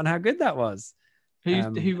 I'd forgotten how good that was.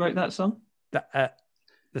 Who wrote that song? The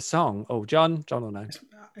song. Oh, John will know.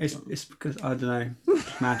 It's because I don't know,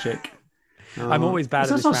 magic. I'm always bad at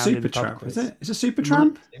That's this not round in the pub Supertramp, quiz. is it? Is it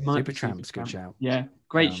Supertramp? It might be Supertramp's a good shout. Yeah,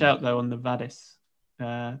 great shout though on the Vadis.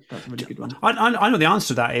 That's a really good one. I know the answer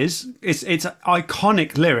to that is it's an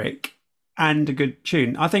iconic lyric and a good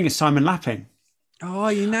tune. I think it's Simon Lappin. Oh,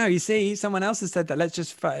 you see, someone else has said that. Let's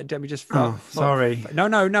just, sorry.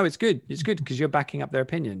 No, it's good. It's good because you're backing up their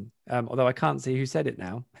opinion. Although I can't see who said it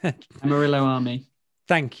now. Amarillo Army.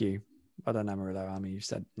 Thank you. Well done, Amarillo Army. You've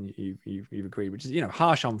said you've agreed, which is, you know,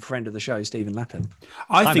 harsh on friend of the show, Stephen Lappin.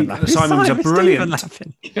 I think Simon's a brilliant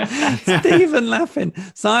Stephen Lappin.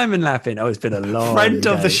 Simon Lappin. Oh, it's been a long friend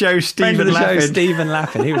of the show, Stephen Lappin. Stephen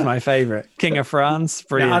Lappin. He was my favourite. King of France.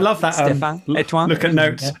 Brilliant. Yeah, I love that. Stéphane. Étoile. Look at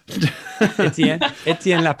notes. Yeah.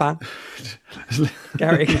 Etienne Lapin.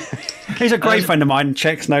 Gary. He's a great friend of mine.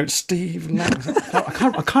 Checks notes. Stephen Lappin.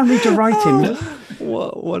 I can't read your writing.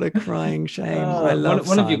 What a crying shame. I love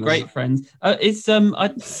one of your great friends.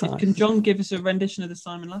 Can John give us a rendition of the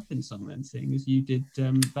Simon Lappin song then, seeing as you did?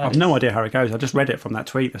 I have no idea how it goes. I just read it from that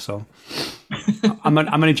tweet. That's all. I'm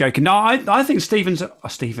only joking. No, I think Stephen's. Oh,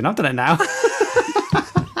 Stephen, I've done it now.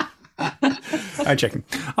 I'm joking.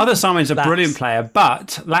 I thought Simon's a brilliant player,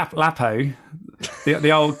 but Lapo,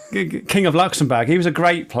 the old King of Luxembourg, he was a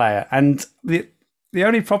great player, and the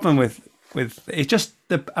only problem with it's just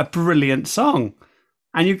a brilliant song.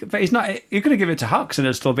 And but he's not. You're going to give it to Hux, and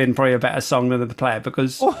it's still been probably a better song than the player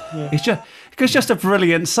because it's just a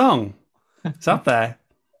brilliant song. It's up there.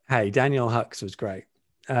 Hey, Daniel Hux was great.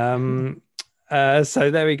 So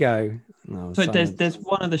there we go. No, so there's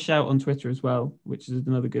one other shout on Twitter as well, which is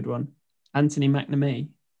another good one. Anthony McNamee.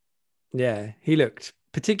 Yeah, he looked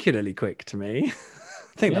particularly quick to me. I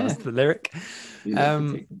think that was the lyric. Yeah,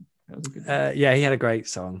 he had a great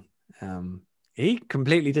song. He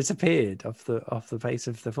completely disappeared off the face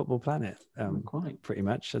of the football planet, quite pretty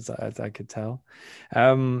much as I could tell.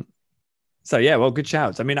 So yeah, well, good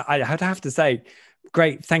shouts. I mean, I have to say,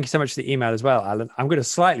 great. Thank you so much for the email as well, Alan. I'm going to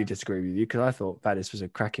slightly disagree with you because I thought Vadis was a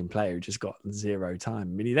cracking player who just got zero time. I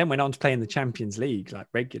mean, he then went on to play in the Champions League like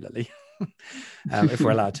regularly, if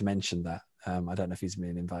we're allowed to mention that. I don't know if he's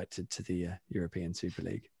been invited to the European Super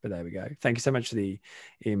League, but there we go. Thank you so much for the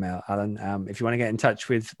email, Alan. If you want to get in touch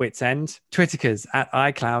with Wits End,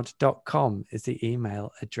 twitterkers@icloud.com is the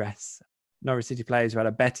email address. Norwich City players who had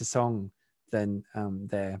a better song than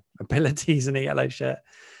their abilities in a yellow shirt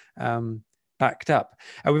backed up.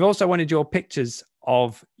 We've also wanted your pictures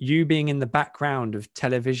of you being in the background of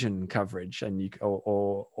television coverage, and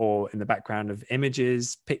or in the background of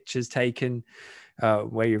images, pictures taken,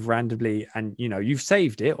 where you've randomly, and you've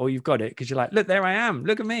saved it or you've got it because you're like, look, there I am,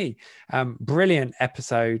 look at me. Brilliant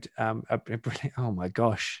episode. Oh my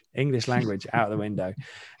gosh, English language out the window.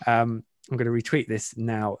 I'm going to retweet this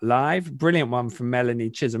now live. Brilliant one from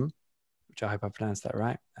Melanie Chisholm, which I hope I pronounced that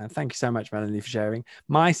right. Thank you so much, Melanie, for sharing.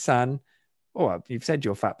 My son. Oh, you've said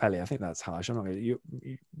your fat Pelly. I think that's harsh. I'm not going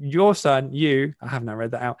to. Your son, I have not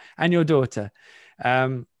read that out, and your daughter.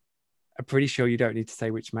 I'm pretty sure you don't need to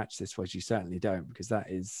say which match this was. You certainly don't, because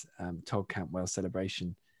that is Todd Cantwell's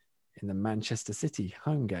celebration in the Manchester City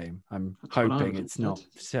home game. I'm hoping it's not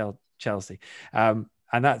Chelsea.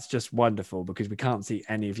 And that's just wonderful because we can't see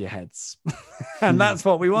any of your heads, and that's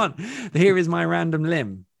what we want. Here is my random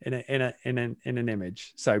limb in an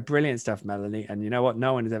image. So brilliant stuff, Melanie. And you know what?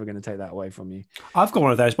 No one is ever going to take that away from you. I've got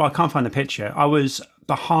one of those, but I can't find the picture. I was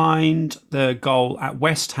behind the goal at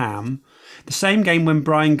West Ham, the same game when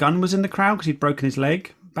Brian Gunn was in the crowd because he'd broken his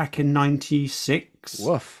leg back in '96.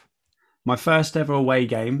 Woof. My first ever away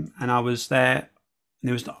game, and I was there. And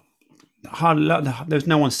there was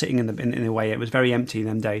no one sitting in the way. It was very empty in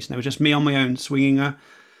them days, and it was just me on my own swinging a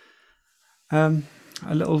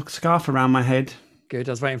little scarf around my head. Good.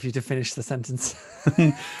 I was waiting for you to finish the sentence.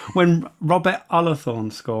 When Robert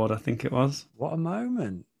Ullathorne scored, I think it was. What a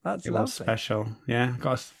moment. That's lovely. It was special. Yeah,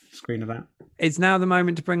 got a screen of that. It's now the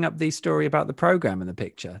moment to bring up the story about the programme in the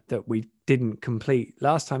picture that we didn't complete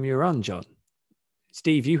last time you were on, John.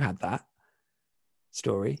 Steve, you had that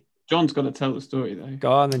story. John's got to tell the story, though.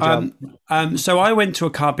 Go on then, John. So I went to a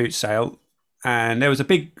car boot sale, and there was a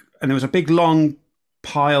big long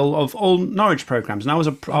pile of all Norwich programmes, and I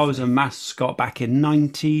was a mascot back in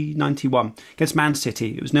 1991 against Man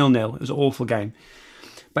City. It was 0-0. It was an awful game,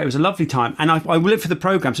 but it was a lovely time. And I looked for the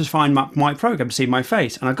programme to find my programme to see my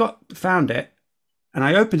face, and I found it, and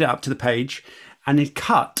I opened it up to the page, and it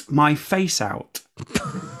cut my face out.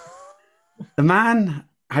 The man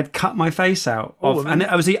had cut my face out, and it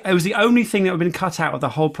was the only thing that had been cut out of the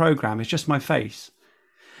whole programme. It's just my face.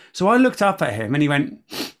 So I looked up at him, and he went,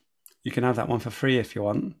 "You can have that one for free if you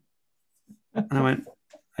want." And I went,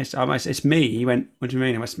 "It's me." He went, "What do you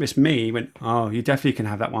mean?" It's me. He went, "Oh, you definitely can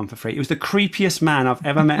have that one for free." It was the creepiest man I've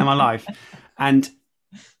ever met in my life, and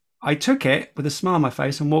I took it with a smile on my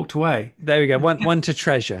face and walked away. There we go. One to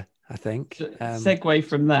treasure, I think. Segue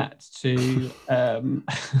from that to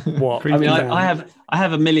what? I mean, I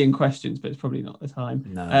have a million questions, but it's probably not the time.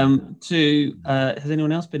 No. Has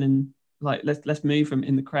anyone else been in? Like, let's move from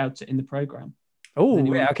in the crowd to in the program. Oh,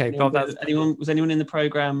 yeah, okay. Was anyone in the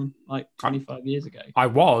program like 25 years ago? I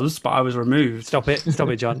was, but I was removed. Stop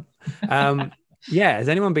it, John. Yeah, has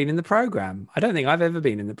anyone been in the program? I don't think I've ever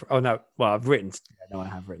been in the. Oh no, well, I've written. No, I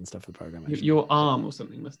have written stuff for the program. Your arm or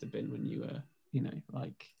something must have been when you were,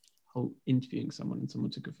 like interviewing someone, and someone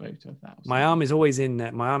took a photo of that. My arm is always in.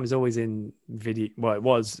 My arm is always in video.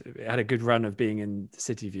 Well, it had a good run of being in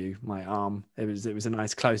City View. My arm. It was a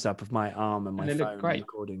nice close up of my arm and my phone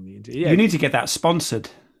recording the interview. Yeah, you need to get that sponsored.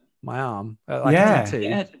 My arm.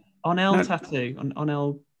 Yeah, on El tattoo on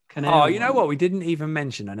El Canal. Oh, you know what? We didn't even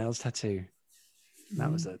mention Onel's tattoo. That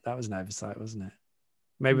was an oversight, wasn't it?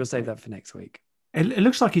 Maybe we'll save that for next week. It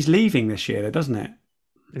looks like he's leaving this year, though, doesn't it?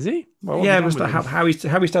 Is he? Well, yeah, it was how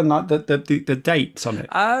he's done like the dates on it.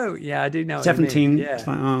 Oh, yeah, I do know. 17. Yeah. It's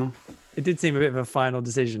like, it did seem a bit of a final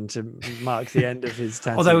decision to mark the end of his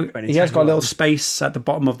tattoo. Although he has got a little space at the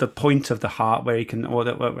bottom of the point of the heart where he can,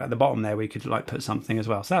 at the bottom there, where he could like put something as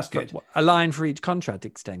well. So that's good. A line for each contract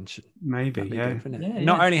extension. Maybe, yeah. Good,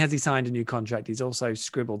 Not only has he signed a new contract, he's also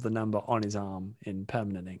scribbled the number on his arm in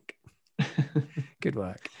permanent ink. Good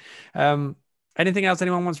work. Anything else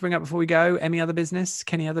anyone wants to bring up before we go? Any other business?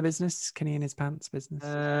 Kenny other business? Kenny in his pants business?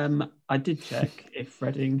 I did check if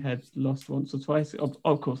Reading had lost once or twice.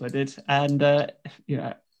 Of course I did. And, I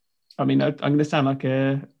mean, I'm going to sound like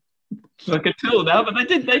a tool now, but they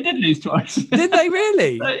did lose twice. Did they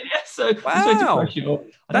really? So wow.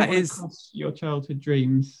 That is your childhood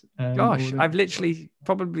dreams. Gosh, I've literally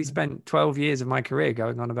probably spent 12 years of my career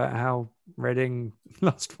going on about how Reading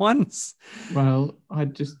lost once. Well, I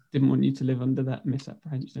just didn't want you to live under that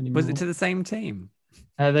misapprehension anymore. Was it to the same team?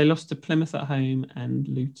 They lost to Plymouth at home and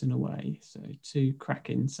Luton away, so two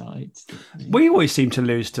cracking sides. We always seem to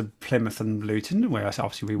lose to Plymouth and Luton, don't we?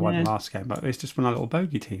 Obviously, we won last game, but it's just one of our little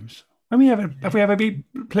bogey teams. Have we ever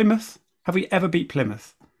beat Plymouth? Have we ever beat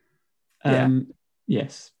Plymouth?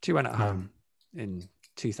 Yes. 2-1 at home in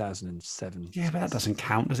 2007. Yeah, but that doesn't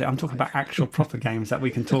count, does it? I'm talking about actual proper games that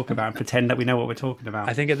we can talk about and pretend that we know what we're talking about.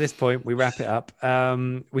 I think at this point we wrap it up.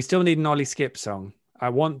 We still need an Ollie Skip song. I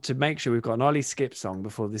want to make sure we've got an Ollie Skip song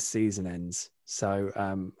before this season ends. So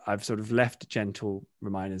I've sort of left gentle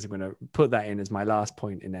reminders. I'm going to put that in as my last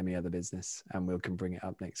point in Any Other Business, and we can bring it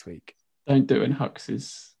up next week. Don't do it when Hux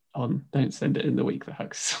is on. Don't send it in the week that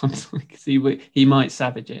Hux is on. Because he might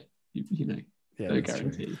savage it. You know, Yeah, no that's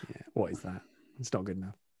guarantee. true. Yeah. What is that? It's not good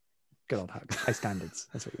enough. Good old Hux. High standards.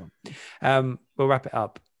 That's what you want. We'll wrap it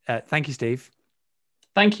up. Thank you, Steve.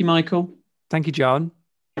 Thank you, Michael. Thank you, John.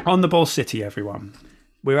 On the ball city, everyone.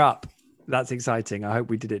 We're up. That's exciting. I hope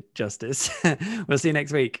we did it justice. We'll see you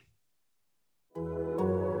next week.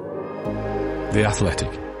 The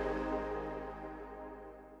Athletic.